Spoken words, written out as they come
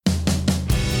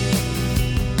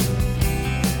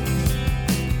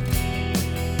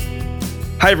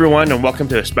Hi, everyone, and welcome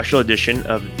to a special edition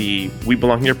of the We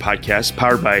Belong Here podcast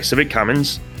powered by Civic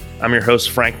Commons. I'm your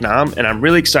host, Frank Nam, and I'm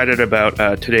really excited about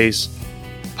today's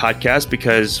podcast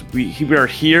because we are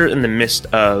here in the midst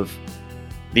of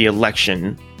the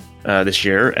election this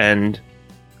year, and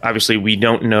obviously we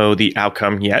don't know the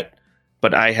outcome yet,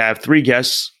 but I have three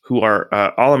guests who are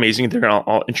all amazing. They're going to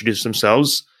all introduce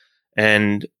themselves,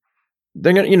 and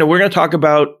they're going to, we're going to talk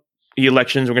about the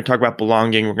elections. We're going to talk about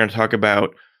belonging. We're going to talk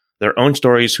about their own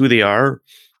stories, who they are,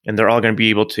 and they're all going to be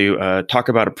able to talk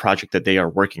about a project that they are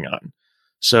working on.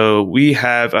 So we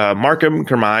have Markham,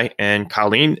 Gurmai, and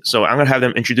Colleen. So I'm going to have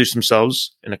them introduce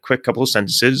themselves in a quick couple of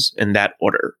sentences in that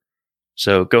order.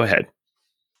 So go ahead.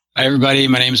 Hi, everybody.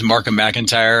 My name is Markham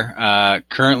McIntyre.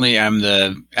 Currently, I'm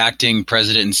the acting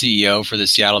president and CEO for the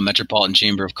Seattle Metropolitan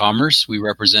Chamber of Commerce. We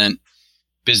represent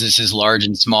businesses large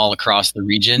and small across the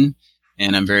region,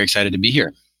 and I'm very excited to be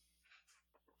here.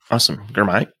 Awesome.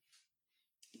 Gurmai.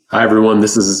 Hi, everyone.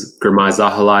 This is Gurmai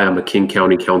Zahalai. I'm a King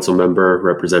County Council member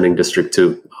representing District 2.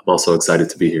 I'm also excited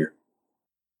to be here.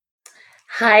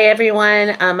 Hi,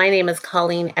 everyone. My name is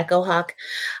Colleen Echohawk.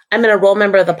 I'm an enrolled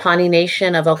member of the Pawnee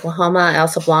Nation of Oklahoma. I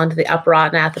also belong to the Upper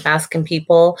Otton Athabascan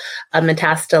people of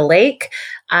Metasta Lake.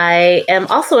 I am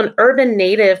also an urban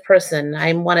native person.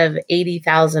 I'm one of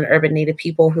 80,000 urban native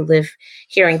people who live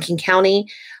here in King County.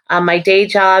 My day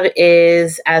job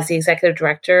is as the executive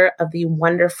director of the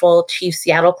wonderful Chief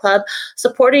Seattle Club,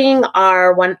 supporting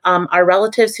our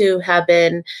relatives who have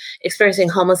been experiencing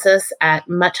homelessness at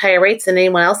much higher rates than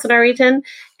anyone else in our region,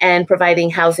 and providing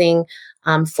housing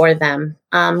for them.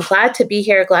 I'm glad to be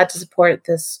here, glad to support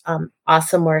this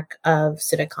awesome work of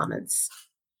Civic Commons.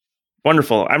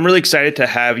 Wonderful. I'm really excited to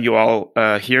have you all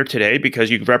here today because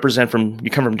you come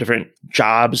from different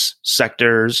jobs,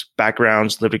 sectors,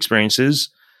 backgrounds, lived experiences.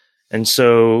 And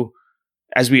so,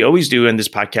 as we always do in this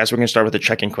podcast, we're going to start with a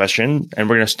check-in question, and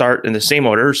we're going to start in the same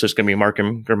order. So it's going to be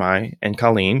Markham, Gurmai, and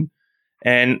Colleen.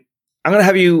 And I'm going to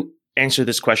have you answer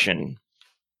this question.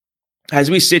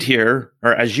 As we sit here,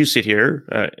 or as you sit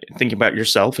here, thinking about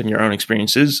yourself and your own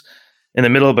experiences in the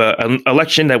middle of an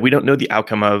election that we don't know the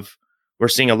outcome of, we're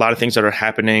seeing a lot of things that are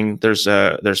happening.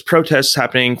 There's protests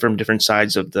happening from different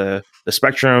sides of the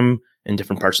spectrum in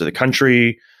different parts of the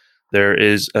country. There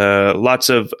is lots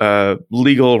of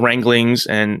legal wranglings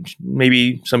and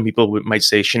maybe some people might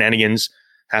say shenanigans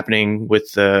happening with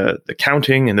the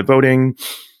counting and the voting.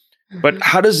 Mm-hmm. But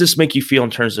how does this make you feel in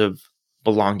terms of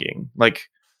belonging? Like,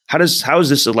 how is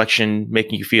this election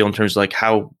making you feel in terms of like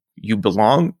how you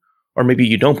belong or maybe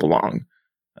you don't belong?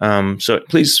 So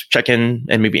please check in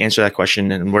and maybe answer that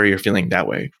question and where you're feeling that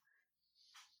way.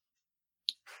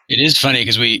 It is funny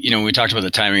because we talked about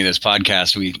the timing of this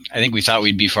podcast. I think we thought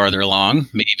we'd be farther along,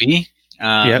 maybe.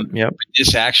 Yep. But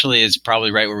this actually is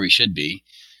probably right where we should be.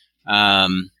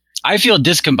 I feel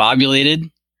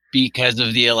discombobulated because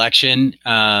of the election.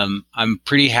 I'm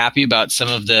pretty happy about some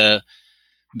of the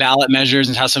ballot measures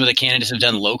and how some of the candidates have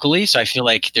done locally. So I feel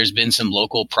like there's been some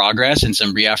local progress and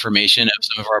some reaffirmation of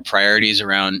some of our priorities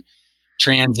around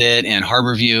transit and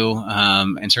Harborview,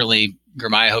 and certainly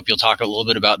Gurmai, I hope you'll talk a little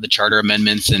bit about the charter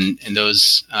amendments and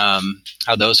those,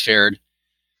 how those fared.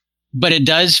 But it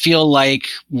does feel like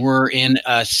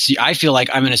I feel like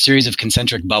I'm in a series of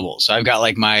concentric bubbles. So I've got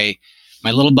like my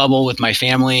little bubble with my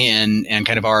family and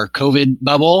kind of our COVID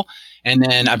bubble. And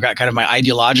then I've got kind of my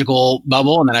ideological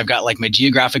bubble. And then I've got like my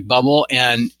geographic bubble.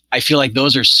 And I feel like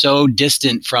those are so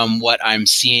distant from what I'm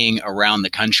seeing around the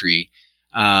country.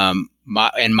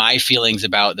 My feelings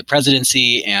about the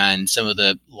presidency and some of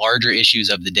the larger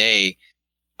issues of the day,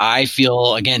 I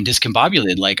feel again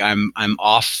discombobulated. Like I'm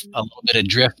off a little bit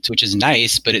adrift, which is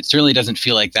nice, but it certainly doesn't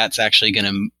feel like that's actually going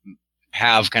to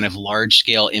have kind of large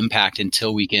scale impact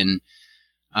until we can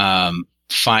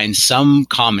find some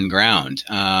common ground.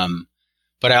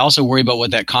 But I also worry about what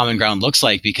that common ground looks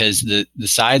like because the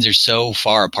sides are so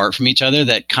far apart from each other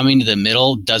that coming to the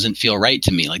middle doesn't feel right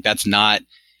to me. Like that's not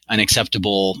an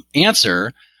acceptable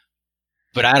answer,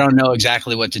 but I don't know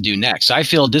exactly what to do next. So I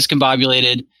feel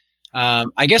discombobulated.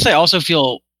 I guess I also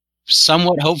feel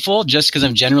somewhat hopeful just because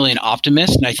I'm generally an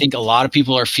optimist. And I think a lot of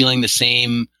people are feeling the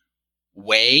same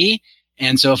way.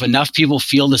 And so if enough people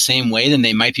feel the same way, then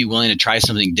they might be willing to try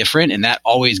something different. And that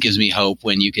always gives me hope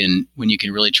when you can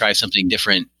really try something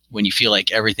different, when you feel like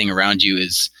everything around you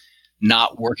is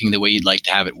not working the way you'd like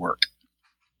to have it work.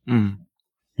 Mm.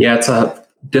 Yeah, it's a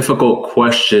difficult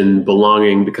question,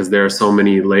 belonging, because there are so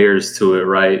many layers to it,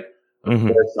 right? Mm-hmm.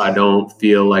 Of course, I don't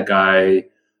feel like I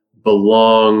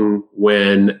belong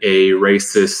when a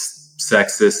racist,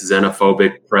 sexist,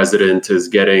 xenophobic president is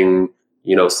getting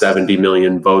 70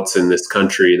 million votes in this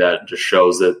country. That just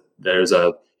shows that there's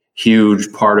a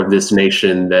huge part of this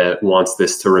nation that wants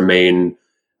this to remain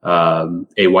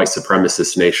a white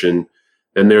supremacist nation.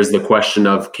 Then there's the question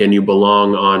of, can you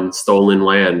belong on stolen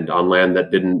land, on land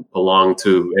that didn't belong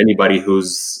to anybody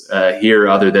who's here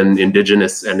other than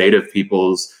indigenous and native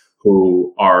peoples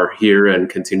who are here and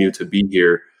continue to be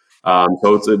here?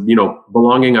 So it's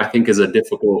belonging, I think, is a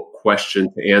difficult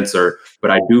question to answer,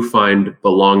 but I do find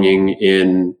belonging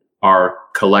in our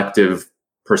collective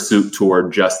pursuit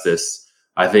toward justice.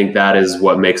 I think that is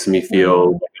what makes me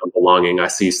feel like I'm belonging. I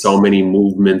see so many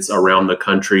movements around the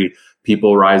country,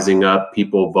 people rising up,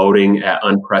 people voting at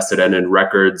unprecedented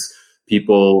records,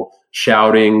 people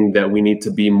shouting that we need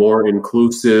to be more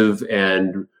inclusive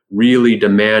and really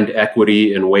demand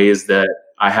equity in ways that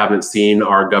I haven't seen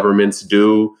our governments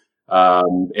do.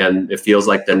 And it feels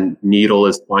like the needle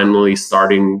is finally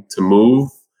starting to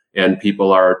move and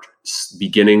people are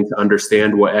beginning to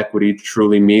understand what equity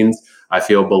truly means. I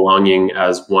feel belonging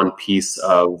as one piece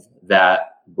of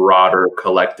that broader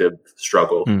collective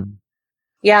struggle.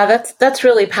 Yeah, that's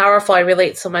really powerful. I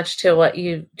relate so much to what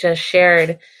you just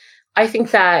shared. I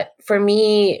think that for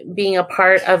me, being a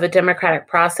part of a democratic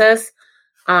process,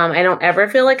 I don't ever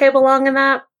feel like I belong in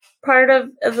that part of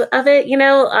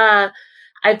it.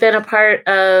 I've been a part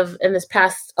of, in this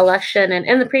past election and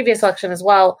in the previous election as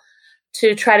well,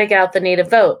 to try to get out the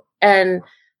Native vote. And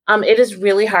it is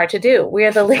really hard to do. We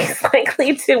are the least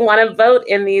likely to want to vote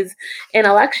in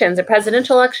elections, in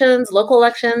presidential elections, local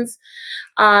elections.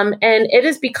 And it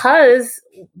is because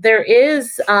there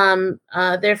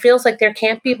feels like there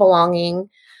can't be belonging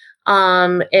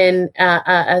in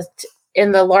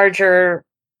the larger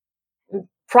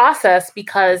process,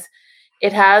 because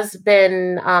it has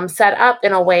been set up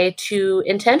in a way to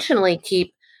intentionally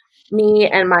keep me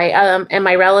and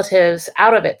my relatives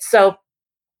out of it. So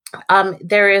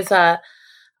there is the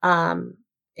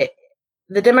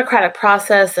democratic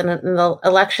process and the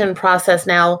election process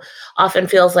now often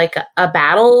feels like a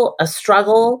battle, a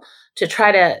struggle to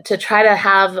try to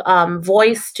have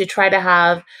voice, to try to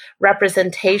have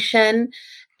representation,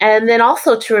 and then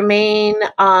also to remain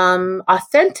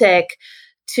authentic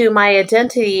to my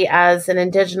identity as an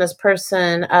Indigenous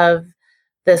person of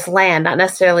this land, not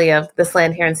necessarily of this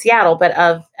land here in Seattle, but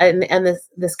of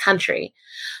this country.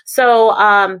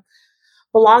 So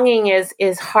belonging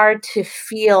is hard to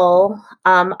feel.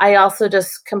 I also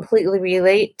just completely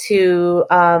relate to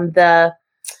the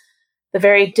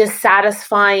very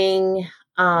dissatisfying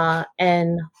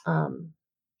and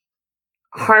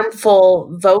harmful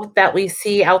vote that we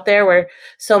see out there, where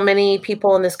so many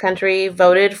people in this country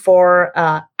voted for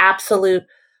absolute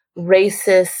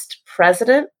racist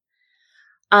president.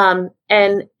 And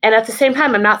at the same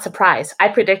time, I'm not surprised. I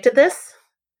predicted this.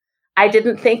 I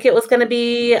didn't think it was going to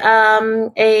be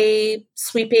a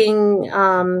sweeping,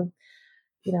 I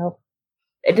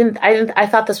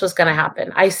thought this was going to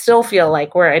happen. I still feel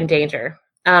like we're in danger.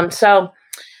 So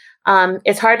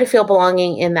it's hard to feel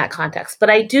belonging in that context, but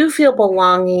I do feel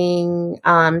belonging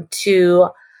to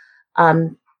our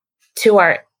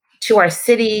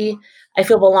city. I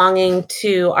feel belonging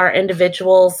to our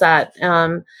individuals that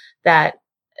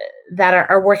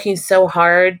are working so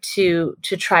hard to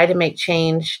try to make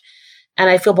change, and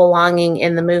I feel belonging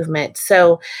in the movement.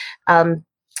 So I'm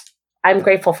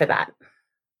grateful for that.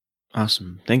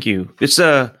 Awesome, thank you. It's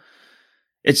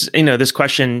this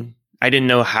question, I didn't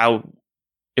know how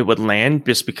it would land,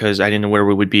 just because I didn't know where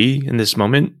we would be in this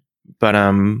moment. But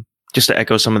just to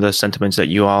echo some of the sentiments that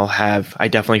you all have, I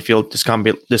definitely feel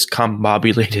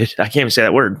discombobulated. I can't even say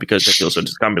that word because I feel so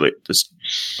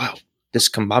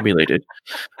discombobulated.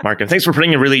 Mark, and thanks for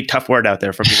putting a really tough word out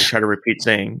there for me to try to repeat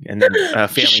saying and then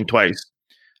failing twice.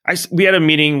 We had a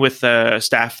meeting with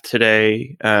staff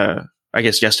today, I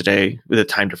guess yesterday. With the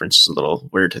time difference, it's a little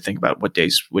weird to think about what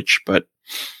days which, but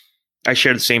I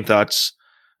shared the same thoughts.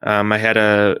 I had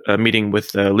a meeting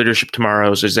with Leadership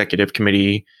Tomorrow's executive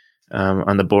committee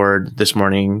on the board this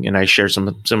morning, and I shared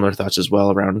some similar thoughts as well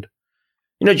around,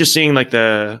 just seeing like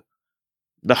the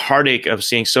heartache of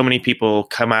seeing so many people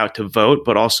come out to vote,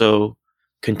 but also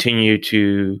continue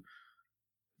to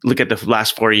look at the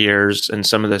last 4 years and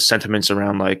some of the sentiments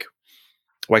around like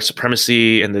white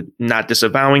supremacy and the not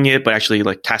disavowing it, but actually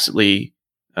like tacitly,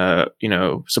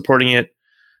 supporting it.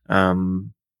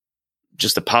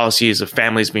 Just the policies of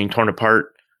families being torn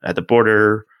apart at the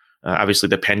border, obviously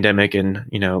the pandemic, and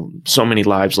so many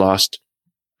lives lost.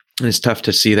 And it's tough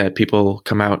to see that people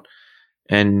come out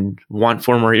and want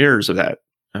 4 more years of that.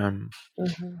 And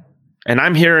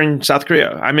I'm here in South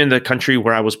Korea. I'm in the country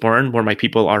where I was born, where my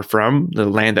people are from, the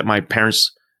land that my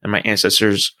parents and my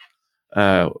ancestors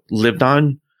lived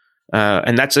on.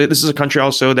 And this is a country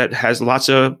also that has lots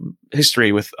of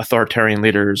history with authoritarian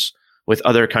leaders, with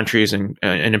other countries and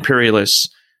imperialists,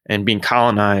 and being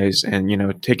colonized and,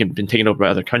 been taken over by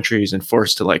other countries and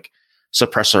forced to like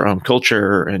suppress our own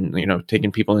culture, and,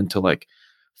 taking people into like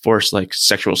forced like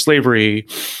sexual slavery.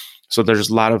 So there's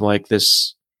a lot of like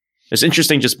this. It's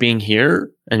interesting just being here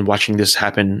and watching this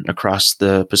happen across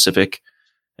the Pacific,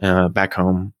 back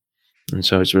home. And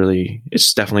so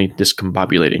it's definitely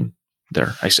discombobulating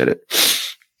there. I said it.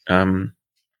 All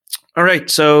right.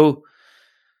 So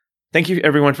thank you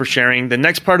everyone for sharing. The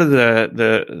next part of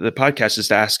the podcast is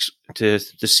to ask to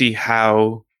see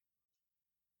how,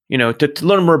 to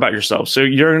learn more about yourself. So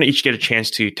you're going to each get a chance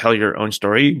to tell your own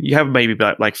story. You have maybe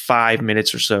about like 5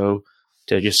 minutes or so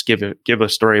to just give a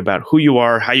story about who you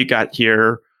are, how you got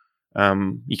here.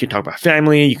 You can talk about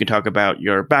family. You can talk about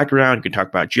your background. You can talk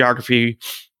about geography.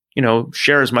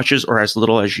 Share as much or as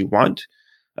little as you want.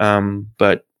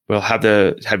 But we'll have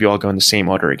you all go in the same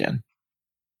order again.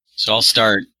 So I'll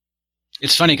start.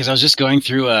 It's funny because I was just going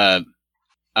through an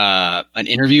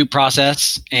interview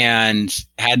process and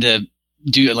had to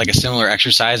do like a similar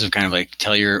exercise of kind of like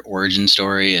tell your origin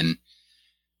story and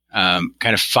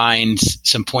kind of find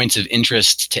some points of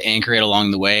interest to anchor it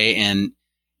along the way. And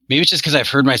maybe it's just because I've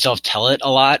heard myself tell it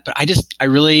a lot, but I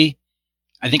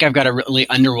think I've got a really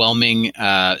underwhelming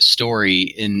story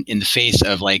in the face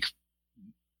of like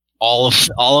all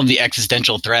of the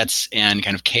existential threats and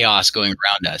kind of chaos going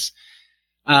around us.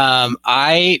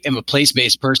 I am a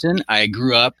place-based person. I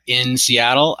grew up in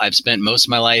Seattle. I've spent most of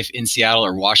my life in Seattle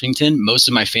or Washington. Most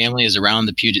of my family is around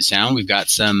the Puget Sound. We've got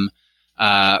some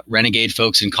renegade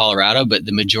folks in Colorado, but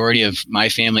the majority of my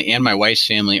family and my wife's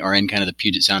family are in kind of the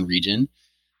Puget Sound region.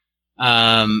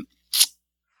 I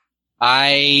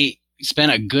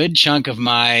spent a good chunk of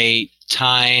my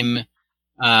time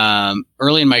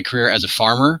early in my career as a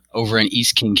farmer over in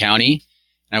East King County.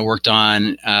 I worked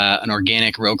on an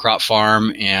organic row crop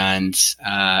farm and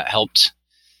helped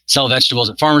sell vegetables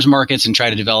at farmers markets and try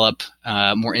to develop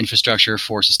more infrastructure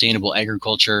for sustainable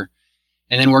agriculture.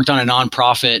 And then worked on a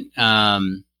nonprofit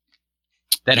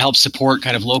that helps support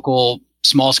kind of local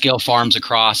small scale farms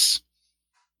across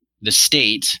the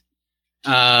state,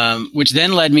 which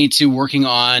then led me to working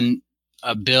on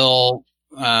a bill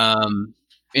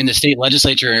in the state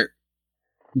legislature,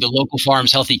 the Local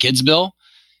Farms Healthy Kids Bill.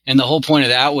 And the whole point of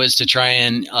that was to try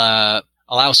and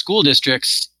allow school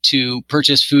districts to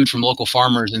purchase food from local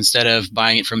farmers instead of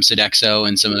buying it from Sodexo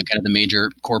and some of the kind of the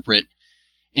major corporate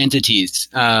entities.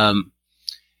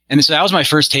 And so that was my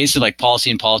first taste of like policy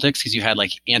and politics, because you had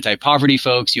like anti-poverty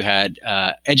folks, you had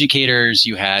educators,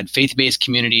 you had faith-based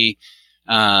community,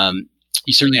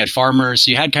 you certainly had farmers. So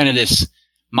you had kind of this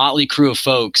motley crew of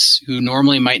folks who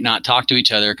normally might not talk to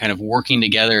each other, kind of working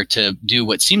together to do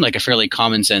what seemed like a fairly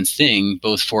common sense thing,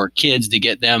 both for kids to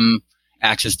get them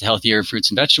access to healthier fruits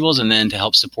and vegetables, and then to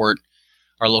help support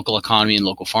our local economy and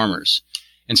local farmers.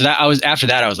 And so after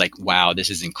that, I was like, wow, this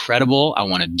is incredible. I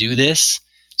want to do this.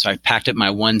 So I packed up my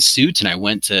one suit and I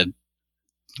went to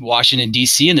Washington,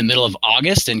 D.C. in the middle of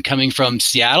August. And coming from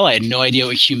Seattle, I had no idea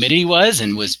what humidity was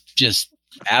and was just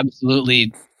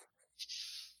absolutely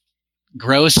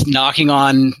gross, knocking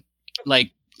on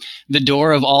like the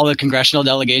door of all the congressional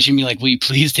delegation, being like, will you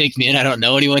please take me in? I don't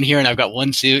know anyone here and I've got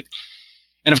one suit.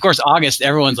 And of course, August,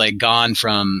 everyone's like gone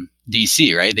from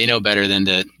DC, right? They know better than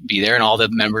to be there, and all the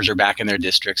members are back in their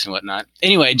districts and whatnot.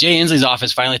 Anyway, Jay Inslee's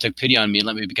office finally took pity on me and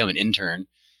let me become an intern.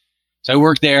 So I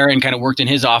worked there and kind of worked in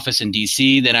his office in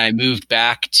DC. Then I moved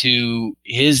back to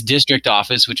his district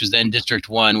office, which was then District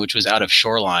 1, which was out of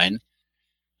Shoreline.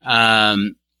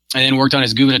 And then worked on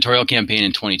his gubernatorial campaign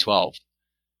in 2012.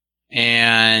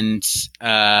 And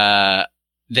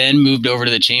then moved over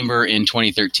to the chamber in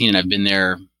 2013, and I've been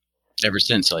there ever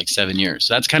since, so like 7 years.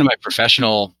 So that's kind of my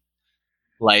professional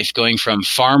life, going from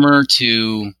farmer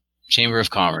to Chamber of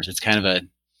Commerce. It's kind of a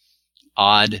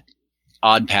odd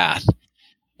path.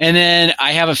 And then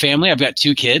I have a family. I've got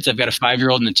 2 kids. I've got a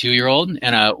 5-year-old and a 2-year-old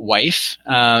and a wife.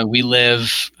 We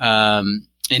live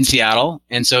in Seattle.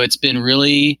 And so it's been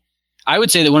really, I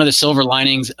would say that one of the silver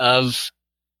linings of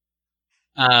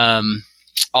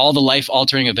all the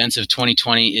life-altering events of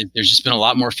 2020 is there's just been a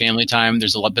lot more family time.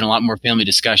 There's been a lot more family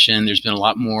discussion. There's been a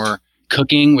lot more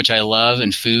cooking, which I love,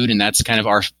 and food, and that's kind of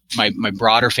my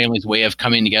broader family's way of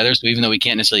coming together. So even though we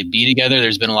can't necessarily be together,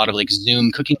 there's been a lot of like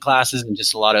Zoom cooking classes and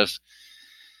just a lot of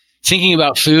thinking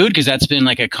about food, because that's been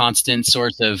like a constant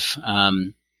source of,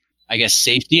 I guess,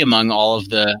 safety among all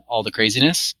the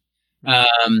craziness.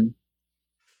 And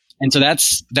so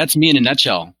that's me in a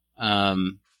nutshell.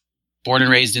 Born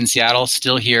and raised in Seattle,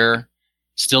 still here,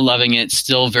 still loving it,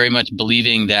 still very much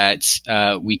believing that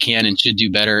we can and should do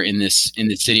better in this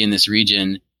city, in this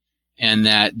region, and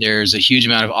that there's a huge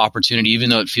amount of opportunity, even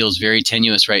though it feels very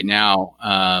tenuous right now.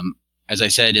 As I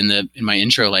said in my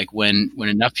intro, like when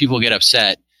enough people get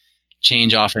upset,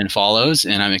 change often follows,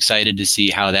 and I'm excited to see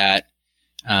how that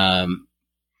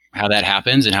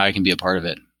happens and how I can be a part of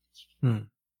it.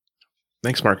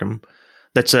 Thanks, Markham.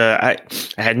 That's I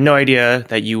had no idea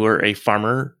that you were a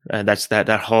farmer. That's that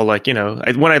whole, like,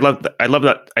 what I love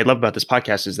about this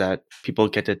podcast is that people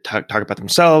get to talk about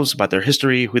themselves, about their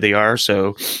history, who they are.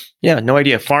 So yeah, no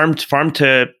idea. Farm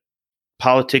to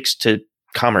politics to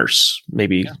commerce,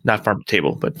 maybe not farm to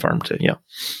table, but farm to,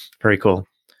 very cool.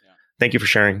 Yeah. Thank you for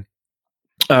sharing.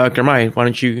 Girmay, why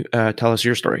don't you tell us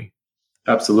your story?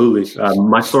 Absolutely.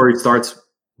 My story starts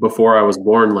before I was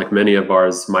born, like many of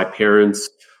ours. My parents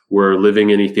were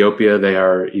living in Ethiopia. They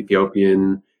are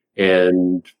Ethiopian.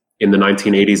 And in the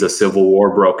 1980s, a civil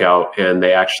war broke out, and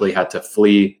they actually had to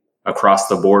flee across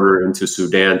the border into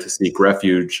Sudan to seek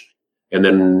refuge. And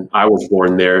then I was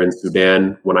born there in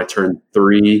Sudan. When I turned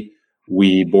 3,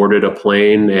 we boarded a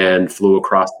plane and flew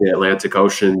across the Atlantic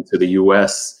Ocean to the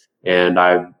US. And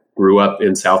I grew up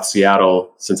in South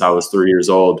Seattle since I was 3 years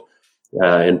old,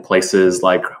 in places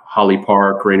like Holly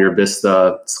Park, Rainier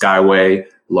Vista, Skyway,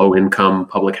 low-income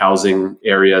public housing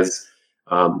areas.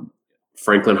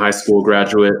 Franklin High School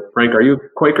graduate. Frank, are you a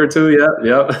Quaker too?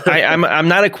 Yeah. I'm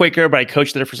not a Quaker, but I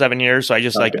coached there for 7 years. So I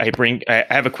just I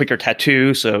have a Quaker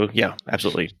tattoo. So yeah,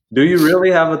 absolutely. Do you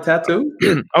really have a tattoo?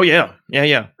 Oh yeah.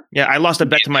 I lost a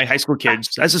bet to my high school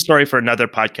kids. That's a story for another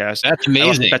podcast. That's amazing. I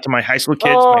lost a bet to my high school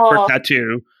kids. My first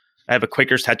tattoo. I have a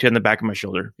Quaker's tattoo on the back of my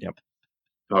shoulder. Yep.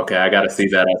 Okay, I got to see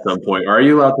that at some point. Are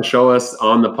you allowed to show us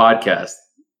on the podcast?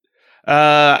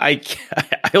 I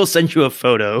will send you a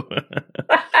photo.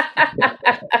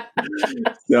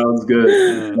 Sounds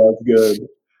good.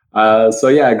 So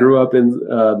yeah, I grew up in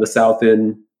the South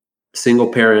End,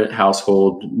 single parent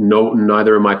household.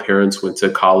 Neither of my parents went to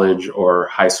college or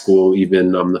high school.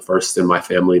 Even I'm the first in my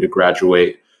family to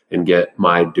graduate and get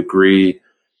my degree.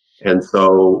 And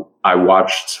so I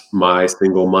watched my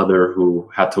single mother, who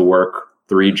had to work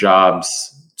 3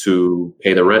 jobs to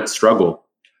pay the rent, struggle.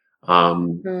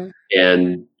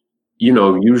 And,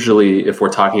 usually if we're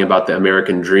talking about the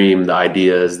American dream, the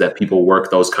idea is that people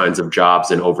work those kinds of jobs,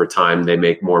 and over time they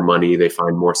make more money, they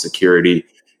find more security,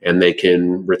 and they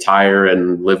can retire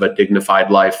and live a dignified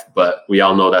life. But we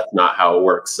all know that's not how it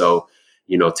works. So,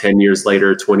 10 years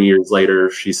later, 20 years later,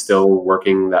 she's still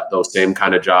working those same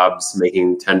kind of jobs,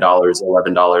 making $10, $11,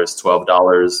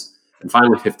 $12, and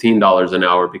finally $15 an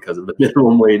hour because of the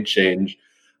minimum wage change.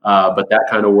 But that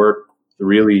kind of work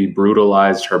really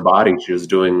brutalized her body. She was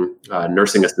doing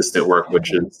nursing assistant work,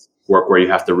 which is work where you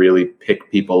have to really pick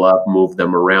people up, move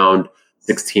them around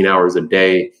 16 hours a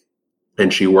day.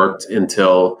 And she worked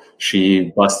until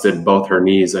she busted both her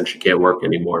knees and she can't work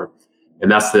anymore.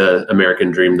 And that's the American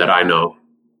dream that I know.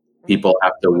 People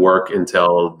have to work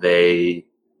until they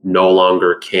no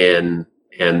longer can,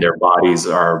 and their bodies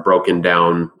are broken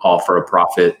down, all for a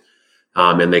profit.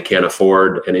 And they can't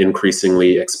afford an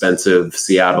increasingly expensive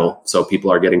Seattle. So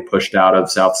people are getting pushed out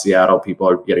of South Seattle. People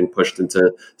are getting pushed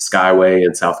into Skyway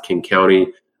and South King County.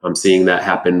 I'm seeing that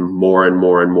happen more and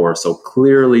more and more. So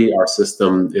clearly our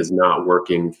system is not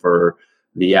working for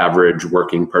the average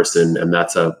working person. And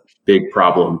that's a big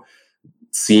problem.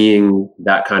 Seeing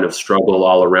that kind of struggle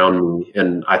all around me.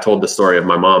 And I told the story of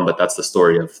my mom, but that's the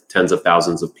story of tens of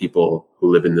thousands of people who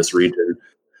live in this region.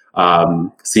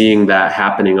 Seeing that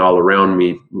happening all around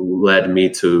me led me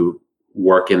to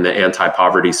work in the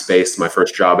anti-poverty space. My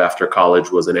first job after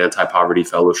college was an anti-poverty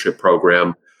fellowship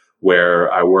program where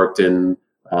I worked in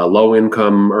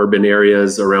low-income urban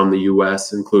areas around the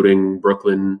U.S., including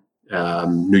Brooklyn,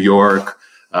 New York.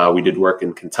 We did work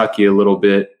in Kentucky a little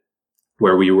bit,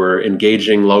 where we were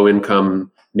engaging low-income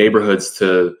neighborhoods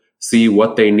to see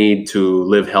what they need to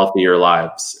live healthier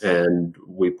lives. And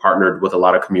we partnered with a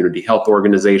lot of community health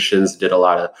organizations, did a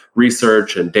lot of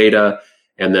research and data.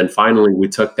 And then finally, we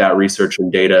took that research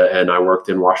and data, and I worked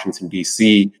in Washington,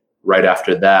 D.C. right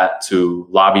after that to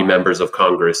lobby members of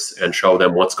Congress and show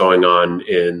them what's going on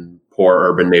in poor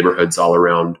urban neighborhoods all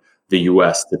around the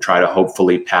U.S. to try to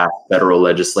hopefully pass federal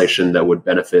legislation that would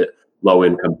benefit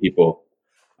low-income people.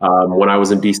 When I was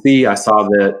in D.C., I saw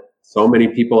that so many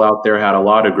people out there had a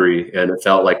law degree, and it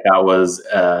felt like that was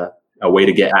a way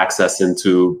to get access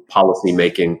into policy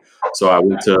making. So I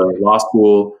went to law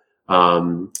school,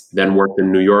 then worked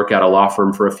in New York at a law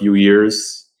firm for a few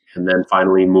years, and then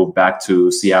finally moved back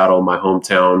to Seattle, my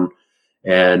hometown,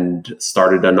 and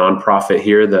started a nonprofit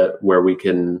here where we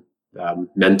can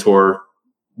mentor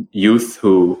youth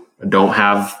who don't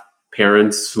have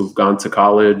parents who've gone to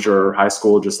college or high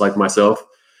school, just like myself,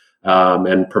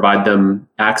 and provide them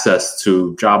access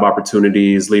to job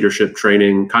opportunities, leadership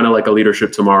training, kind of like a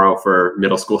Leadership Tomorrow for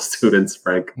middle school students,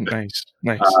 Frank. Nice.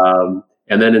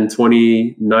 And then in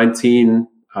 2019,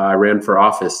 I ran for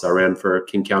office. I ran for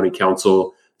King County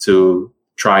Council to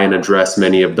try and address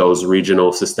many of those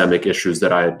regional systemic issues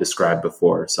that I had described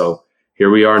before. So here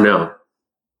we are now.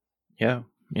 Yeah,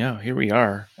 here we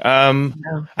are.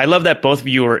 I love that both of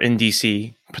you are in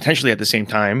DC, potentially at the same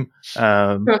time,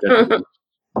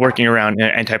 working around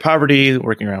anti-poverty,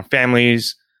 working around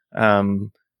families.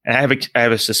 And I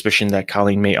have a suspicion that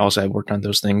Colleen may also have worked on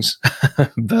those things.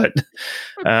 But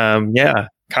yeah,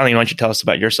 Colleen, why don't you tell us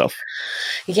about yourself?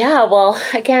 Yeah, well,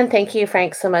 again, thank you,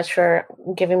 Frank, so much for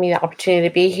giving me the opportunity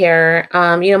to be here.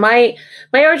 My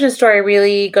origin story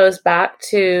really goes back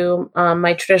to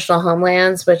my traditional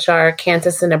homelands, which are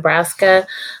Kansas and Nebraska.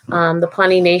 The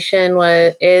Pawnee Nation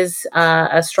is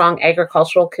a strong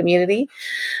agricultural community.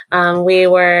 We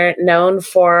were known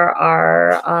for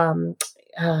our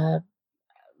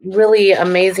really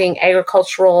amazing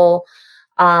agricultural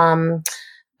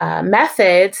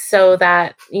methods, so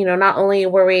that, not only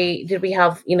did we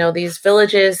have, these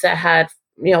villages that had,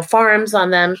 farms on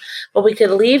them, but we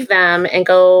could leave them and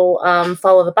go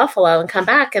follow the buffalo and come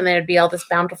back, and there'd be all this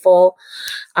bountiful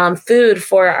food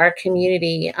for our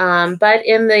community. But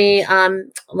in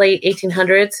the late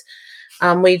 1800s,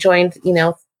 we joined,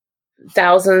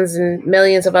 thousands and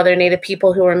millions of other Native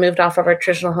people who were moved off of our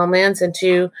traditional homelands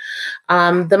into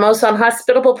the most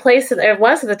unhospitable place that there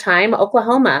was at the time,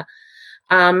 Oklahoma.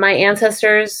 My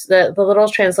ancestors, the literal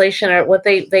translation, or what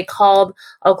they called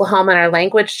Oklahoma in our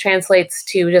language, translates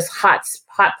to just hot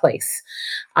place,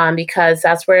 because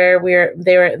that's where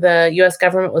the U.S.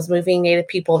 government was moving Native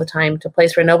people at the time to a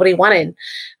place where nobody wanted.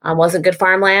 Wasn't good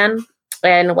farmland,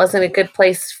 and wasn't a good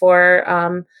place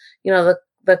for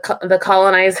the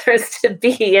colonizers to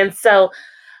be. And so,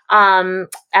 and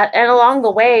along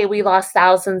the way, we lost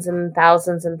thousands and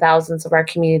thousands and thousands of our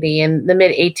community. In the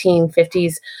mid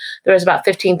 1850s, there was about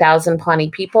 15,000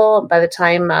 Pawnee people. By the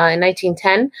time in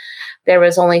 1910, there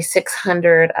was only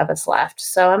 600 of us left.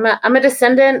 So I'm a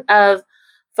descendant of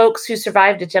folks who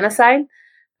survived a genocide.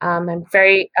 I'm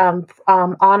very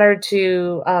honored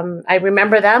to. I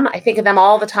remember them. I think of them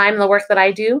all the time in the work that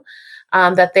I do.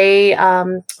 That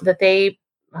they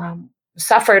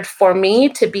suffered for me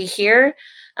to be here.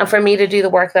 And for me to do the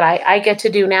work that I get to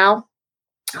do now.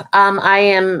 I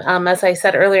am, as I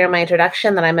said earlier in my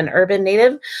introduction, that I'm an urban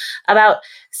Native. About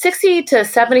 60 to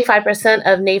 75%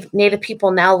 of Native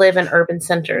people now live in urban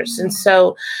centers. And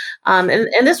so, and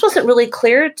this wasn't really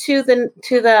clear to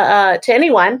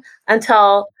anyone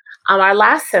until our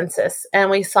last census, and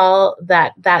we saw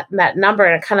that number,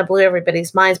 and it kind of blew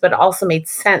everybody's minds, but it also made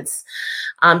sense.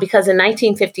 Because in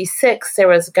 1956, there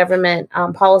was a government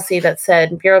policy that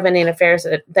said, Bureau of Indian Affairs,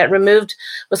 that removed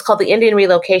what's called the Indian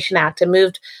Relocation Act, and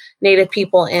moved Native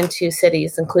people into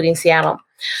cities, including Seattle.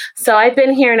 So I've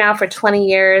been here now for 20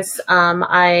 years.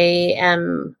 I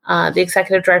am the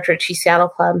executive director at Chief Seattle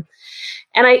Club.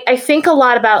 And I think a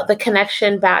lot about the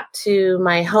connection back to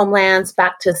my homelands,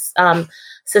 back to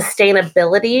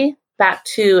sustainability, back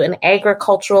to an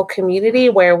agricultural community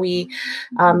where we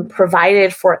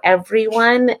provided for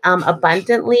everyone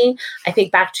abundantly. I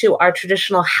think back to our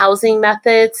traditional housing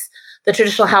methods, the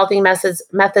traditional housing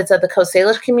methods of the Coast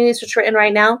Salish communities, which we're in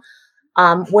right now,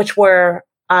 which were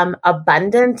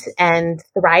abundant and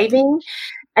thriving.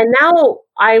 And now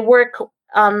I work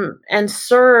and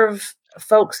serve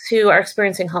folks who are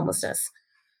experiencing homelessness.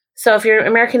 So if you're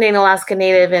American Indian Alaska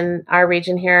Native in our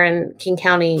region here in King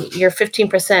County, you're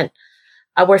 15%.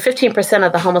 We're 15%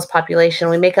 of the homeless population.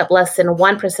 We make up less than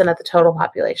 1% of the total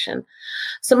population.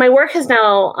 So my work has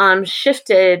now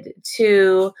shifted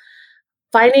to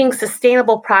finding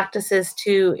sustainable practices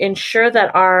to ensure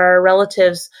that our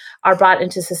relatives are brought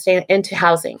into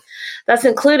housing. That's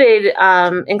including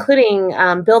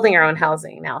building our own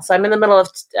housing now. So I'm in the middle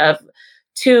of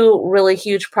two really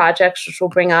huge projects, which will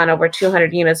bring on over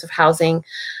 200 units of housing.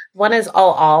 One is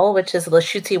All, which is the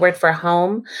Lushootseed word for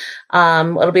home.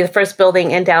 It'll be the first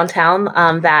building in downtown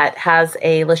that has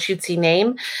a Lushootseed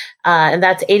name. And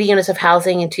that's 80 units of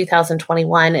housing in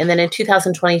 2021. And then in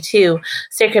 2022,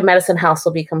 Sacred Medicine House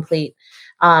will be complete.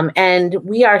 And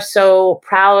we are so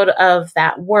proud of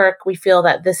that work. We feel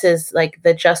that this is like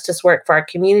the justice work for our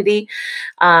community.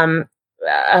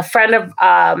 A friend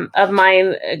of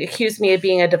mine accused me of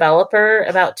being a developer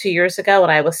about 2 years ago,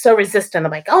 and I was so resistant.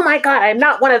 I'm like, oh my God, I'm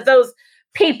not one of those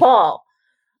people.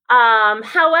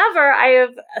 However, I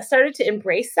have started to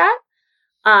embrace that.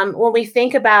 When we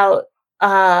think about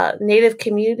Native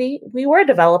community, we were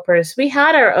developers. We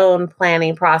had our own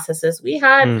planning processes. We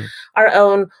had our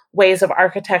own ways of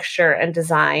architecture and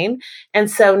design. And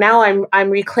so now I'm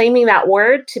reclaiming that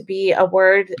word to be a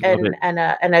word and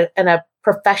a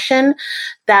profession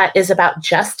that is about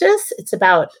justice. It's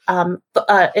about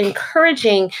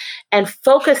encouraging and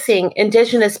focusing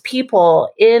Indigenous people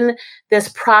in this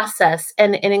process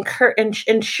and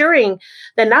ensuring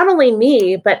that not only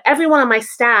me, but everyone on my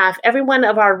staff, every one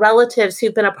of our relatives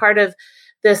who've been a part of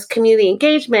this community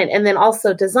engagement and then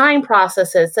also design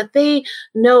processes, that they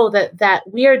know that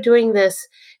we are doing this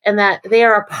and that they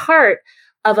are a part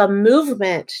of a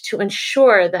movement to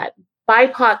ensure that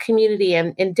BIPOC community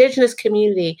and Indigenous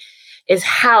community is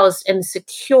housed and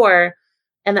secure,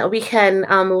 and that we can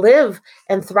live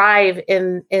and thrive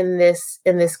in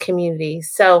this community.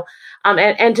 So,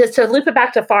 and just to loop it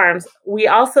back to farms, we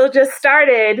also just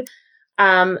started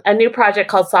a new project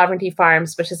called Sovereignty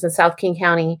Farms, which is in South King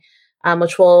County,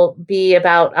 which will be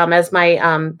about, as my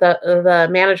the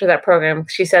manager of that program,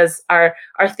 she says, our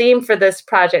theme for this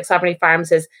project, Sovereignty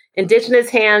Farms, is Indigenous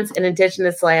hands and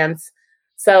Indigenous lands.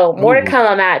 So more to come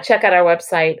on that. Check out our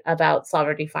website about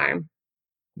Sovereignty Farm.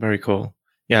 Very cool.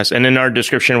 Yes. And in our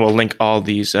description, we'll link all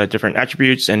these different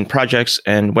attributes and projects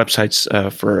and websites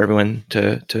for everyone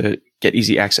to get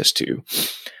easy access to.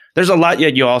 There's a lot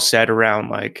yet you all said around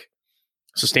like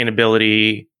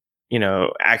sustainability,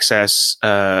 access,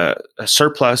 a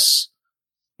surplus.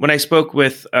 When I spoke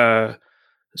with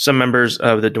some members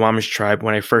of the Duwamish tribe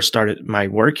when I first started my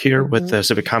work here with the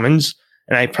Civic Commons,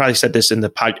 and I probably said this in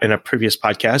a previous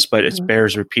podcast, but it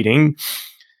bears repeating.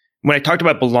 When I talked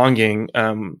about belonging,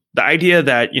 the idea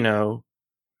that,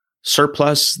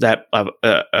 surplus, that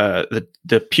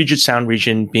the Puget Sound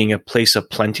region being a place of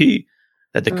plenty,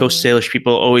 that the Coast Salish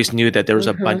people always knew that there was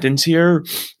abundance here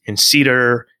in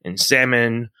cedar, in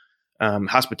salmon,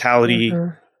 hospitality,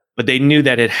 but they knew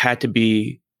that it had to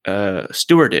be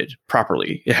stewarded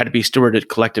properly. It had to be stewarded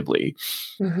collectively.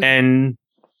 And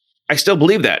I still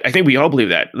believe that. I think we all believe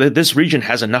that. This region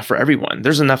has enough for everyone.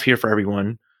 There's enough here for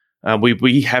everyone.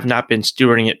 We have not been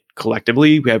stewarding it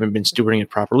collectively. We haven't been stewarding it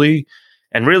properly.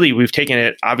 And really, we've taken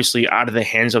it, obviously, out of the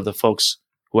hands of the folks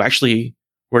who actually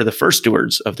were the first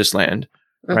stewards of this land,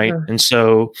 right? And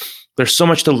so there's so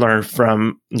much to learn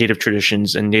from Native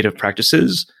traditions and Native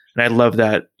practices. And I love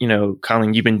that,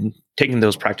 Colleen, you've been taking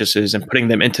those practices and putting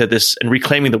them into this and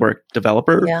reclaiming the word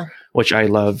developer, which I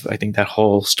love. I think that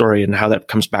whole story and how that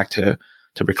comes back to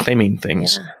reclaiming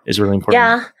things is really important.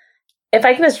 Yeah. If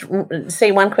I can just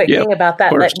say one quick thing about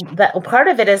that, that part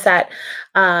of it is that,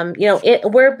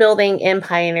 we're building in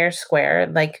Pioneer Square,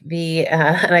 like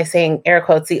and I say in air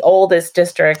quotes, the oldest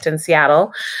district in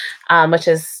Seattle, which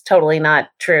is totally not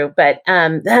true. But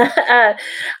I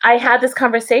had this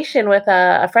conversation with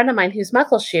a friend of mine who's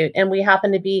Muckleshoot, and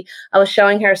I was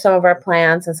showing her some of our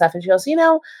plans and stuff, and she goes,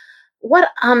 what,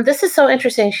 this is so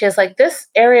interesting. She was like, this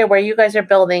area where you guys are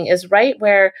building is right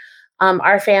where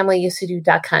our family used to do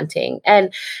duck hunting,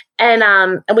 and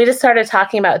we just started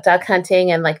talking about duck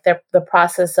hunting and like the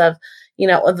process of,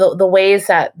 the ways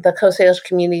that the Coast Salish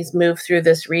communities move through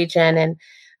this region,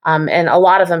 and a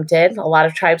lot of them did. A lot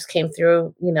of tribes came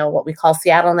through, what we call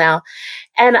Seattle now,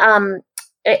 and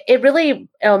it really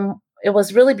it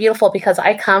was really beautiful because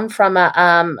I come from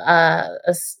a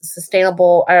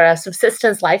sustainable or a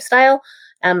subsistence lifestyle.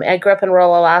 I grew up in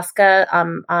rural Alaska,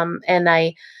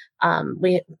 and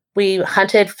we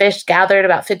hunted, fished, gathered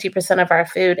about 50% of our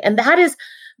food. And that is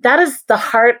the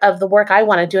heart of the work I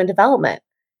want to do in development.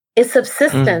 Is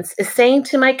subsistence, is saying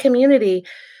to my community,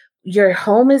 your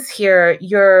home is here,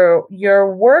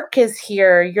 your work is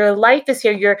here, your life is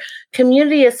here, your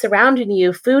community is surrounding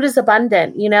you, food is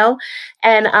abundant,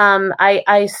 And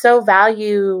I so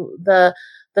value the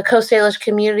Coast Salish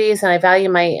communities, and I value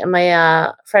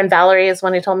my friend Valerie is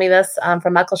one who told me this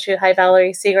from Muckleshoot. Hi,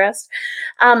 Valerie Segrest.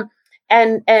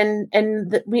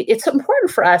 It's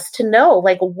important for us to know,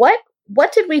 like,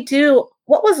 what did we do?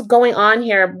 What was going on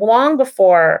here long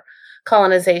before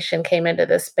colonization came into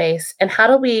this space? And how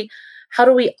do we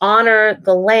honor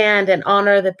the land and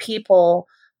honor the people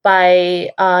by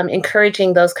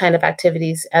encouraging those kind of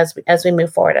activities as we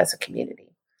move forward as a community?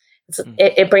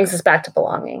 It brings us back to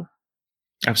belonging.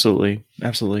 Absolutely.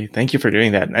 Thank you for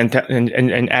doing that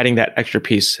and adding that extra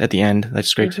piece at the end.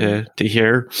 That's great to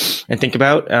hear and think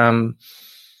about.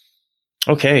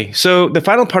 Okay, so the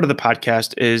final part of the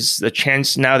podcast is the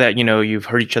chance now that you've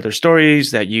heard each other's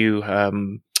stories, that you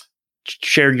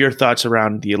shared your thoughts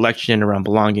around the election, around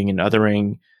belonging and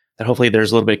othering. That hopefully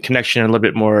there's a little bit of connection, a little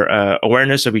bit more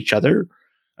awareness of each other.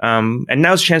 And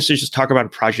now's a chance to just talk about a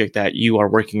project that you are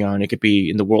working on. It could be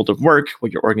in the world of work,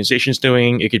 what your organization is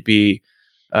doing. It could be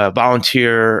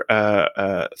volunteer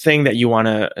thing that you want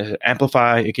to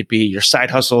amplify. It could be your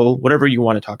side hustle, whatever you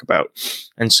want to talk about.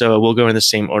 And so we'll go in the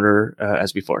same order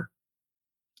as before.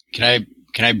 Can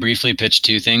I briefly pitch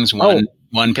two things? One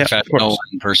professional,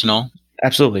 one personal.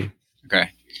 Absolutely. Okay.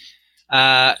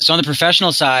 So on the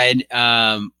professional side,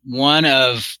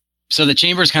 so the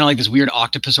chamber is kind of like this weird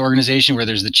octopus organization where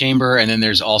there's the chamber and then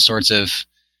there's all sorts of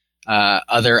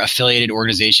other affiliated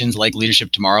organizations like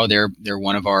Leadership Tomorrow. They're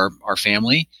one of our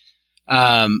family.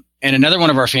 And another one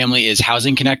of our family is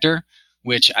Housing Connector,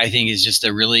 which I think is just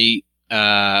a really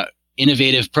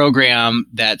innovative program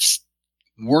that's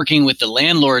working with the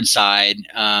landlord side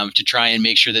to try and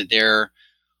make sure that they're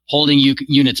holding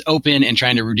units open and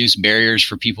trying to reduce barriers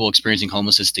for people experiencing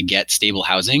homelessness to get stable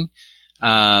housing.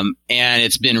 And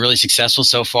it's been really successful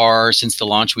so far. Since the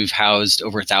launch, we've housed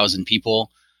over 1,000 people,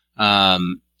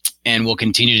 and we'll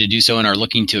continue to do so and are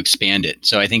looking to expand it.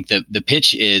 So I think the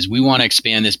pitch is we want to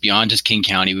expand this beyond just King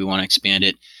County. We want to expand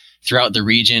it throughout the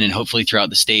region and hopefully throughout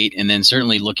the state, and then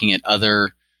certainly looking at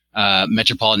other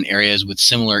metropolitan areas with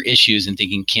similar issues and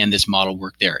thinking, can this model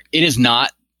work there? It is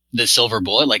not the silver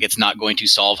bullet, like it's not going to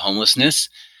solve homelessness,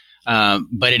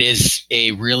 but it is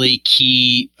a really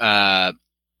key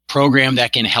program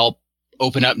that can help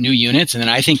open up new units. And then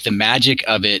I think the magic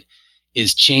of it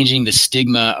is changing the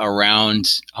stigma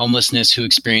around homelessness, who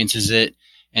experiences it,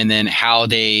 and then how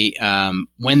they,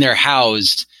 when they're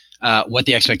housed, what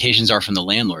the expectations are from the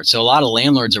landlord. So a lot of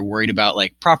landlords are worried about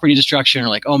like property destruction, or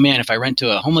like, oh man, if I rent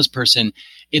to a homeless person,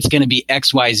 it's going to be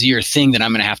X, Y, Z or thing that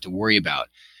I'm going to have to worry about.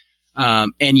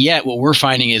 And yet what we're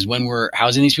finding is when we're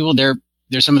housing these people, they're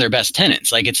some of their best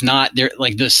tenants. Like it's not, they're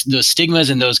like those stigmas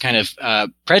and those kind of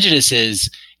prejudices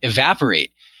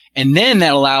evaporate. And then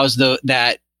that allows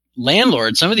that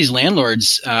landlord, some of these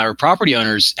landlords or property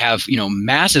owners have,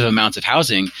 massive amounts of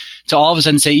housing, to all of a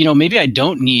sudden say, maybe I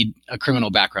don't need a criminal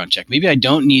background check. Maybe I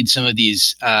don't need some of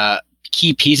these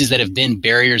key pieces that have been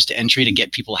barriers to entry to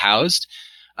get people housed,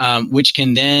 which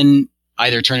can then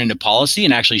either turn into policy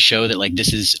and actually show that like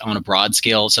this is on a broad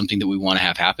scale something that we want to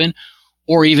have happen,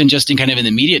 or even just in kind of in the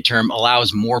immediate term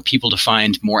allows more people to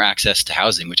find more access to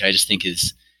housing, which I just think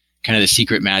is kind of the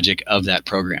secret magic of that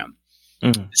program.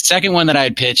 Mm-hmm. The second one that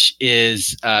I'd pitch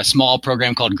is a small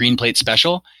program called Green Plate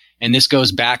Special. And this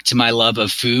goes back to my love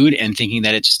of food and thinking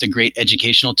that it's just a great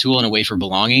educational tool and a way for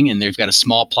belonging. And they've got a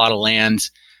small plot of land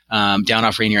down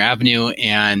off Rainier Avenue,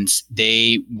 and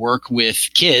they work with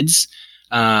kids,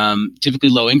 typically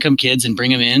low-income kids, and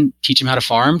bring them in, teach them how to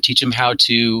farm, teach them how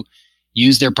to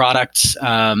use their products,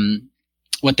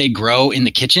 what they grow in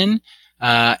the kitchen.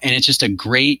 And it's just a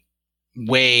great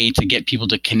way to get people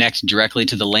to connect directly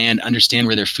to the land, understand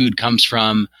where their food comes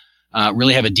from,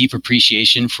 really have a deep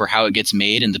appreciation for how it gets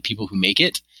made and the people who make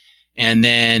it. And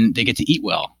then they get to eat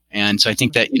well. And so I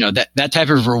think that, that type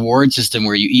of reward system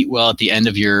where you eat well at the end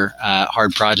of your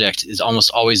hard project is almost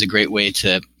always a great way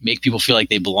to make people feel like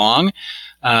they belong,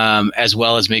 as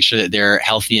well as make sure that they're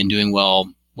healthy and doing well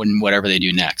when whatever they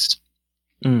do next.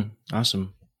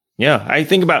 Awesome. Yeah. I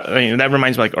think about, that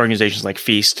reminds me like organizations like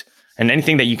Feast, and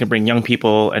anything that you can bring young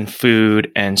people and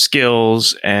food and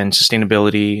skills and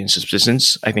sustainability and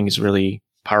subsistence, I think is really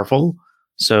powerful.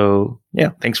 So yeah,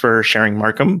 thanks for sharing,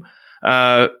 Markham.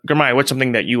 Gurmai, what's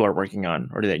something that you are working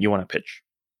on or that you want to pitch?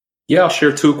 Yeah, I'll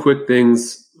share two quick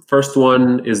things. First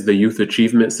one is the Youth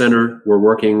Achievement Center. We're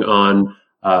working on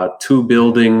 2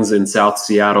 buildings in South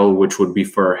Seattle, which would be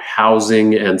for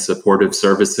housing and supportive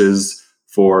services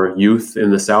for youth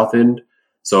in the South End.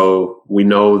 So we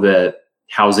know that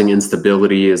housing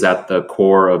instability is at the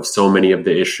core of so many of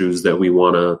the issues that we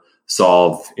want to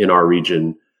solve in our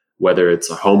region, whether it's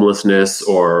homelessness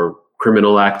or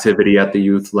criminal activity at the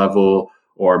youth level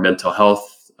or mental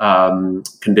health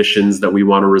conditions that we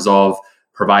want to resolve.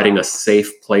 Providing a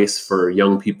safe place for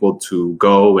young people to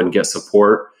go and get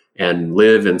support and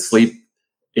live and sleep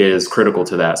is critical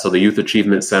to that. So the Youth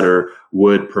Achievement Center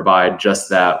would provide just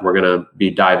that. We're going to be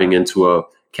diving into a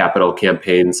capital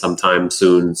campaign sometime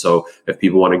soon. So if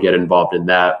people want to get involved in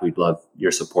that, we'd love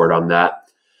your support on that.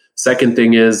 Second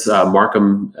thing is,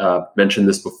 Markham mentioned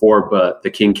this before, but the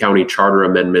King County Charter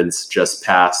amendments just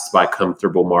passed by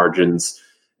comfortable margins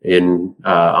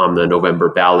on the November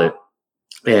ballot.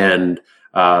 And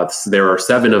there are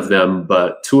 7 of them,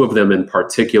 but 2 of them in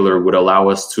particular would allow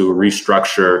us to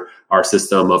restructure our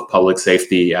system of public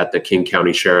safety at the King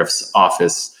County Sheriff's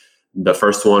Office. The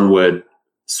first one would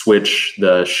switch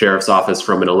the sheriff's office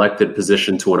from an elected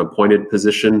position to an appointed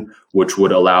position, which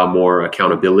would allow more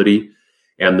accountability.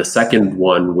 And the second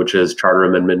one, which is Charter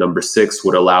Amendment number 6,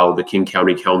 would allow the King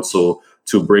County Council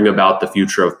to bring about the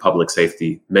future of public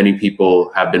safety. Many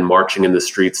people have been marching in the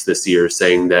streets this year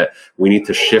saying that we need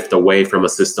to shift away from a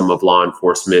system of law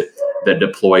enforcement that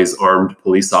deploys armed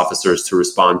police officers to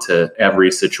respond to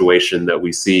every situation that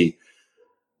we see,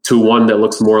 to one that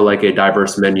looks more like a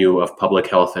diverse menu of public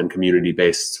health and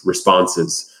community-based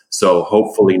responses. So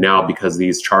hopefully now, because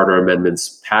these charter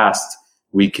amendments passed,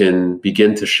 we can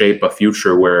begin to shape a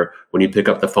future where when you pick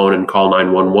up the phone and call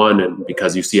 911, and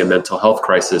because you see a mental health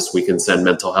crisis, we can send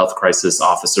mental health crisis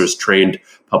officers, trained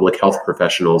public health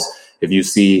professionals. If you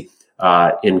see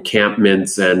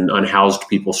encampments and unhoused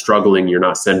people struggling, you're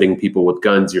not sending people with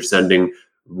guns, you're sending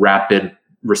rapid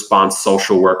response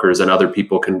social workers and other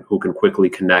people who can quickly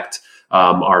connect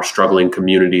our struggling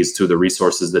communities to the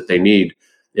resources that they need.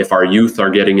 If our youth are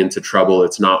getting into trouble,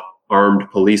 it's not armed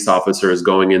police officers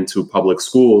going into public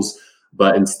schools,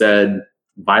 but instead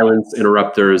violence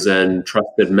interrupters and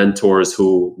trusted mentors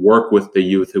who work with the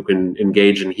youth, who can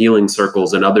engage in healing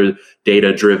circles and other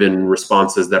data-driven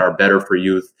responses that are better for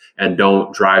youth and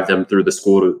don't drive them through the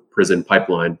school to prison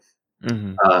pipeline.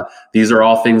 Mm-hmm. These are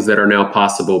all things that are now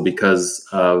possible because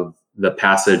of the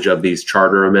passage of these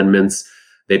charter amendments.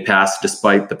 They passed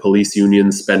despite the police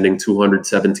union spending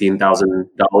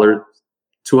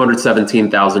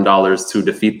 $217,000 to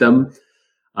defeat them,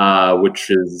 which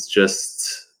is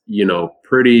just,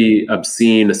 pretty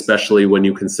obscene, especially when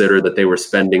you consider that they were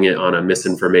spending it on a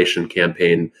misinformation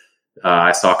campaign.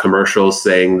 I saw commercials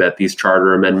saying that these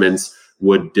charter amendments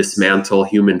would dismantle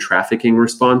human trafficking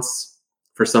response.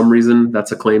 For some reason,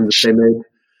 that's a claim that they made.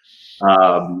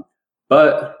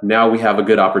 But now we have a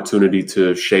good opportunity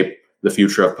to shape the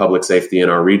future of public safety in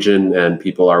our region, and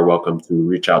people are welcome to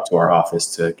reach out to our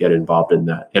office to get involved in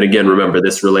that. And again, remember,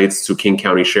 this relates to King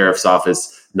County Sheriff's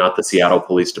Office, not the Seattle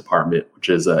Police Department, which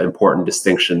is an important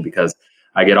distinction because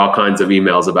I get all kinds of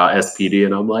emails about SPD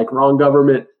and I'm like, wrong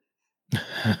government.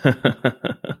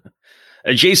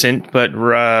 Adjacent, but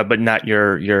not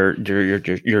your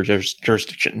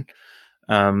jurisdiction.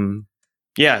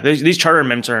 These charter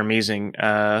amendments are amazing.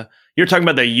 You're talking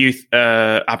about the youth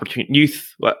opportunity.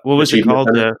 What was it called?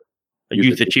 The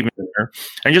Youth Achievement Center.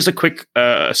 And just a quick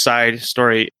side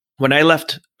story. When I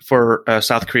left for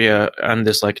South Korea on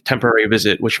this temporary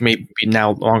visit, which may be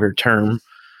now longer term,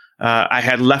 I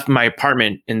had left my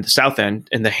apartment in the South End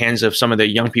in the hands of some of the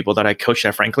young people that I coached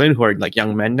at Franklin, who are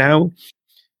young men now.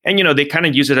 And, they kind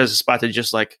of use it as a spot to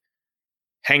just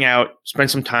hang out, spend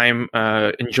some time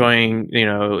enjoying,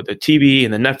 the TV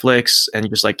and the Netflix and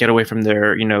just get away from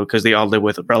there, because they all live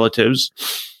with relatives.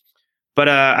 But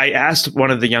I asked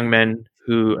one of the young men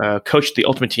who coached the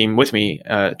Ultimate Team with me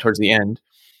towards the end.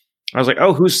 I was like,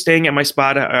 oh, who's staying at my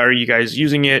spot? Are you guys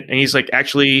using it? And he's like,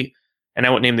 actually, and I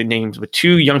won't name the names, but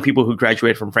two young people who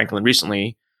graduated from Franklin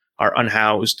recently are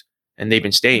unhoused and they've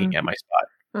been staying at my spot.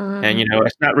 Mm-hmm. And,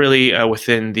 it's not really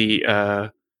within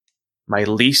the my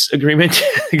lease agreement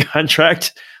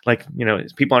contract.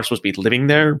 People aren't supposed to be living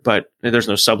there, but there's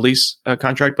no sublease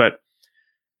contract. But,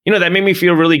 that made me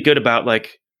feel really good about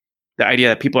the idea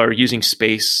that people are using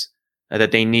space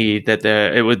that they need, that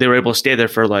they were able to stay there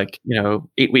for 8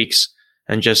 weeks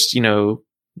and just,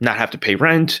 not have to pay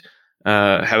rent,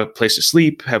 have a place to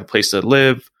sleep, have a place to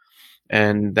live.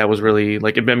 And that was really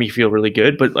it made me feel really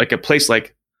good. But a place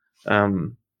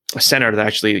a center that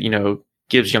actually,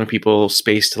 gives young people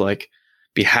space to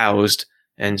be housed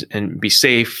and be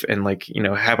safe and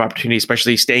have opportunity,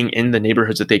 especially staying in the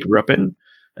neighborhoods that they grew up in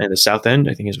the South End,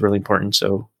 I think is really important.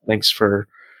 So thanks for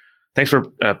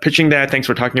pitching that. Thanks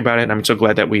for talking about it. I'm so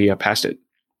glad that we passed it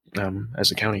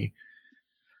as a county.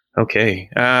 Okay.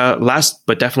 Last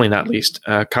but definitely not least,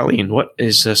 Colleen, what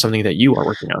is something that you are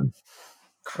working on?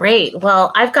 Great.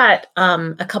 Well, I've got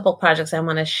a couple projects I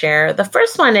want to share. The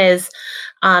first one is,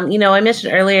 I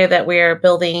mentioned earlier that we're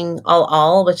building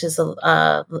All, which is,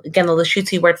 again, the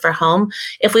Lushootseed word for home.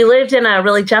 If we lived in a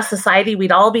really just society,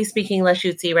 we'd all be speaking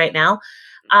Lushootseed right now.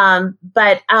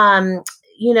 But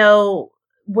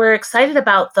we're excited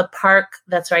about the park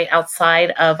that's right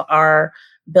outside of our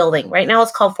building. Right now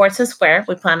it's called Fortson Square.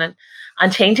 We plan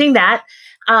on changing that.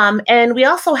 And we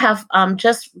also have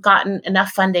just gotten enough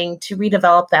funding to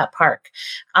redevelop that park.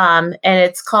 And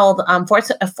it's called I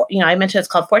mentioned it's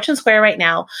called Fortson Square right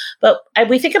now, but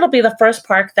we think it'll be the first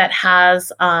park that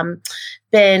has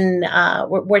been,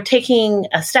 we're taking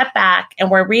a step back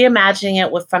and we're reimagining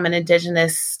it from an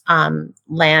indigenous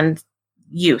land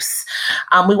use.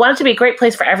 We want it to be a great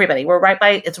place for everybody.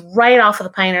 It's right off of the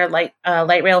Pioneer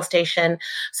light rail station.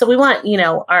 So we want,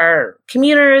 our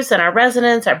commuters and our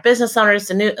residents, our business owners,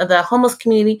 the homeless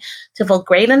community to feel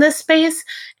great in this space.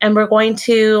 And we're going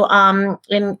to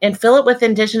fill it with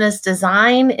indigenous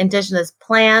design, indigenous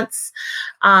plants,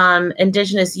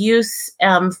 indigenous use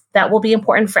that will be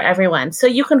important for everyone. So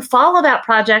you can follow that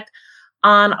project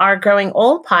on our Growing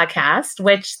Old podcast,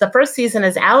 which the first season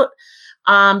is out.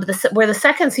 Where the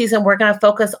second season, we're going to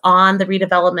focus on the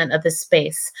redevelopment of this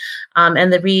space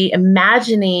and the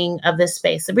reimagining of this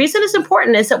space. The reason it's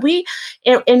important is that we,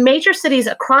 in major cities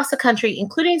across the country,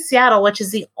 including Seattle, which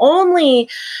is the only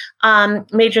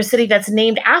major city that's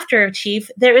named after a chief,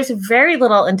 there is very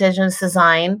little indigenous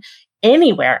design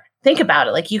anywhere. Think about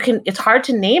it. It's hard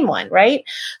to name one, right?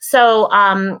 So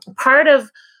part of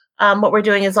what we're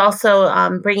doing is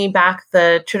also bringing back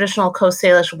the traditional Coast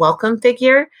Salish welcome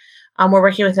figure. We're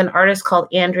working with an artist called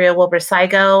Andrea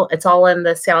Wilbur-Saigo. It's all in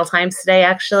the Seattle Times today,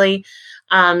 actually.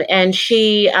 And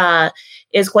she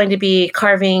is going to be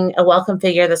carving a welcome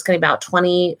figure that's going to be about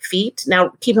 20 feet.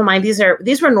 Now, keep in mind, these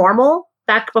were normal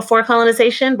back before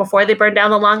colonization, before they burned down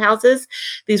the longhouses.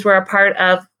 These were a part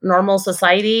of normal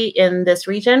society in this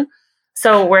region.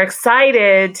 So we're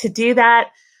excited to do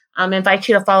that. Invite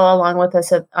you to follow along with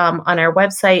us on our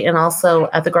website and also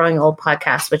at the Growing Old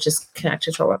podcast, which is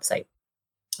connected to our website.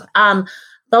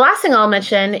 The last thing I'll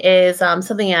mention is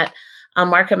something that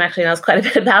Markham actually knows quite a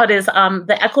bit about is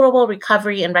the Equitable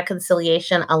Recovery and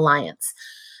Reconciliation Alliance.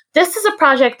 This is a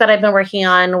project that I've been working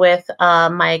on with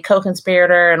my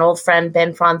co-conspirator and old friend,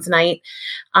 Ben Franz Knight.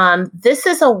 This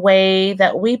is a way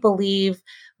that we believe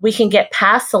we can get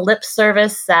past the lip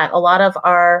service that a lot of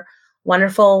our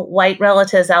wonderful white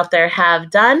relatives out there have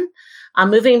done.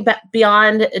 Moving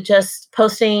beyond just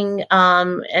posting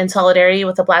in solidarity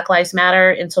with the Black Lives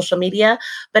Matter in social media,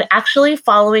 but actually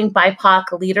following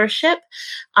BIPOC leadership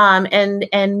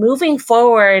and moving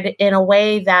forward in a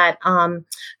way that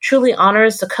truly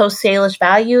honors the Coast Salish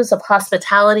values of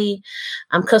hospitality,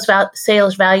 Coast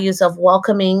Salish values of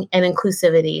welcoming and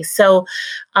inclusivity. So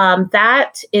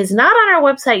that is not on our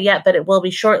website yet, but it will be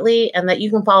shortly, and that you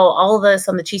can follow all of this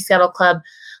on the Chief Seattle Club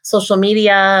social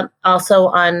media, also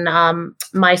on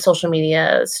my social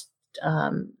media as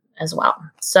well.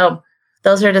 So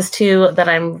those are just two that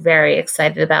I'm very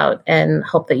excited about and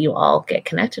hope that you all get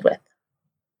connected with.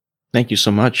 Thank you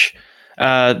so much.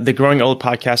 The Growing Old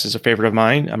podcast is a favorite of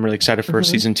mine. I'm really excited for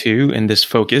season 2 and this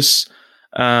focus.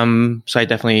 So I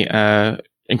definitely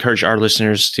encourage our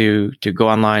listeners to go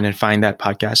online and find that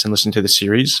podcast and listen to the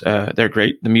series. They're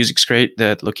great. The music's great.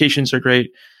 The locations are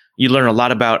great. You learn a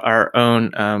lot about our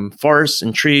own forests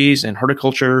and trees and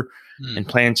horticulture and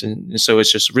plants. And so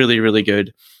it's just really, really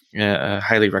good.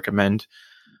 Highly recommend.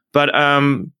 But, I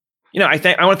want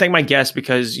to thank my guests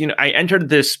because, I entered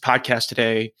this podcast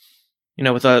today,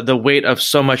 with the weight of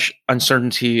so much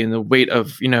uncertainty and the weight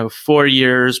of, 4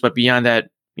 years, but beyond that,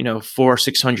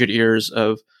 600 years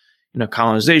of,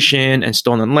 colonization and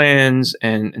stolen lands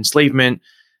and enslavement.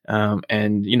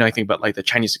 And, I think about like the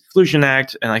Chinese Exclusion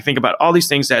Act, and I think about all these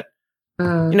things that,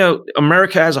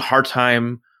 America has a hard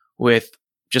time with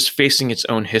just facing its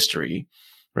own history,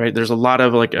 right? There's a lot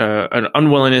of like an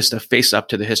unwillingness to face up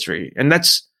to the history. And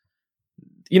that's,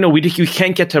 we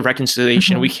can't get to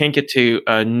reconciliation. We can't get to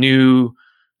new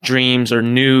dreams or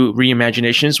new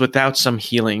reimaginations without some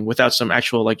healing, without some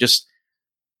actual, like just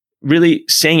really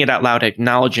saying it out loud,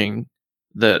 acknowledging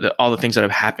the all the things that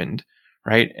have happened.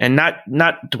 Right. And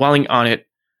not dwelling on it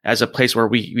as a place where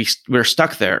we're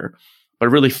stuck there, but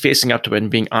really facing up to it and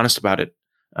being honest about it.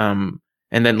 And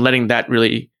then letting that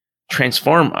really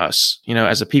transform us,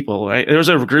 as a people. Right? There was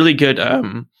a really good, I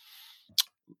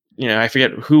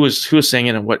forget who was saying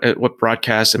it and what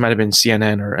broadcast. It might've been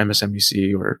CNN or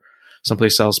MSNBC or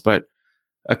someplace else, but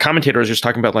a commentator was just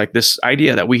talking about like this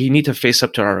idea that we need to face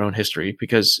up to our own history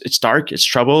because it's dark, it's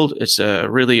troubled, it's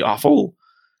really awful.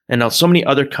 And now so many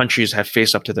other countries have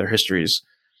faced up to their histories,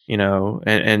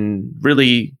 and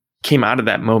really came out of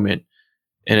that moment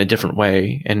in a different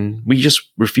way. And we just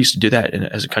refuse to do that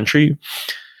as a country.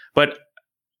 But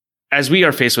as we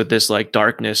are faced with this like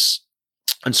darkness,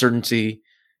 uncertainty,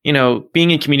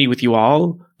 being in community with you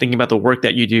all, thinking about the work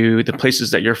that you do, the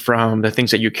places that you're from, the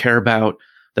things that you care about,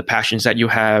 the passions that you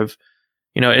have,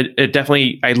 it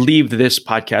definitely, I leave this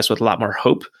podcast with a lot more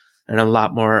hope and a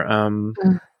lot more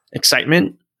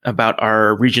excitement about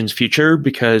our region's future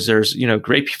because there's,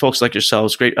 great folks like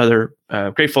yourselves, great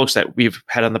folks that we've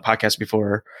had on the podcast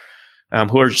before,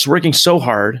 who are just working so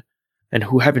hard and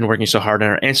who have been working so hard,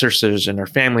 and our ancestors and our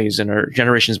families and our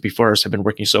generations before us have been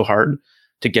working so hard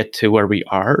to get to where we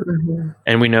are. Mm-hmm.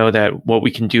 And we know that what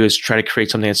we can do is try to create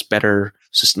something that's better,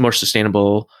 more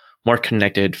sustainable, more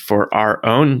connected for our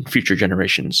own future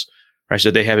generations, right?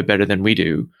 So they have it better than we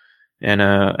do. And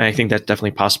I think that's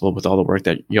definitely possible with all the work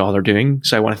that y'all are doing.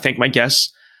 So I want to thank my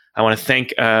guests. I want to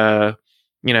thank, our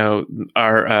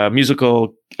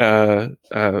musical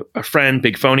friend,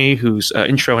 Big Phony, whose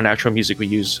intro and outro music we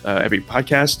use every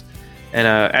podcast. And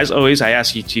as always, I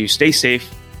ask you to stay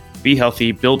safe, be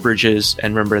healthy, build bridges,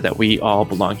 and remember that we all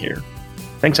belong here.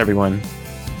 Thanks, everyone.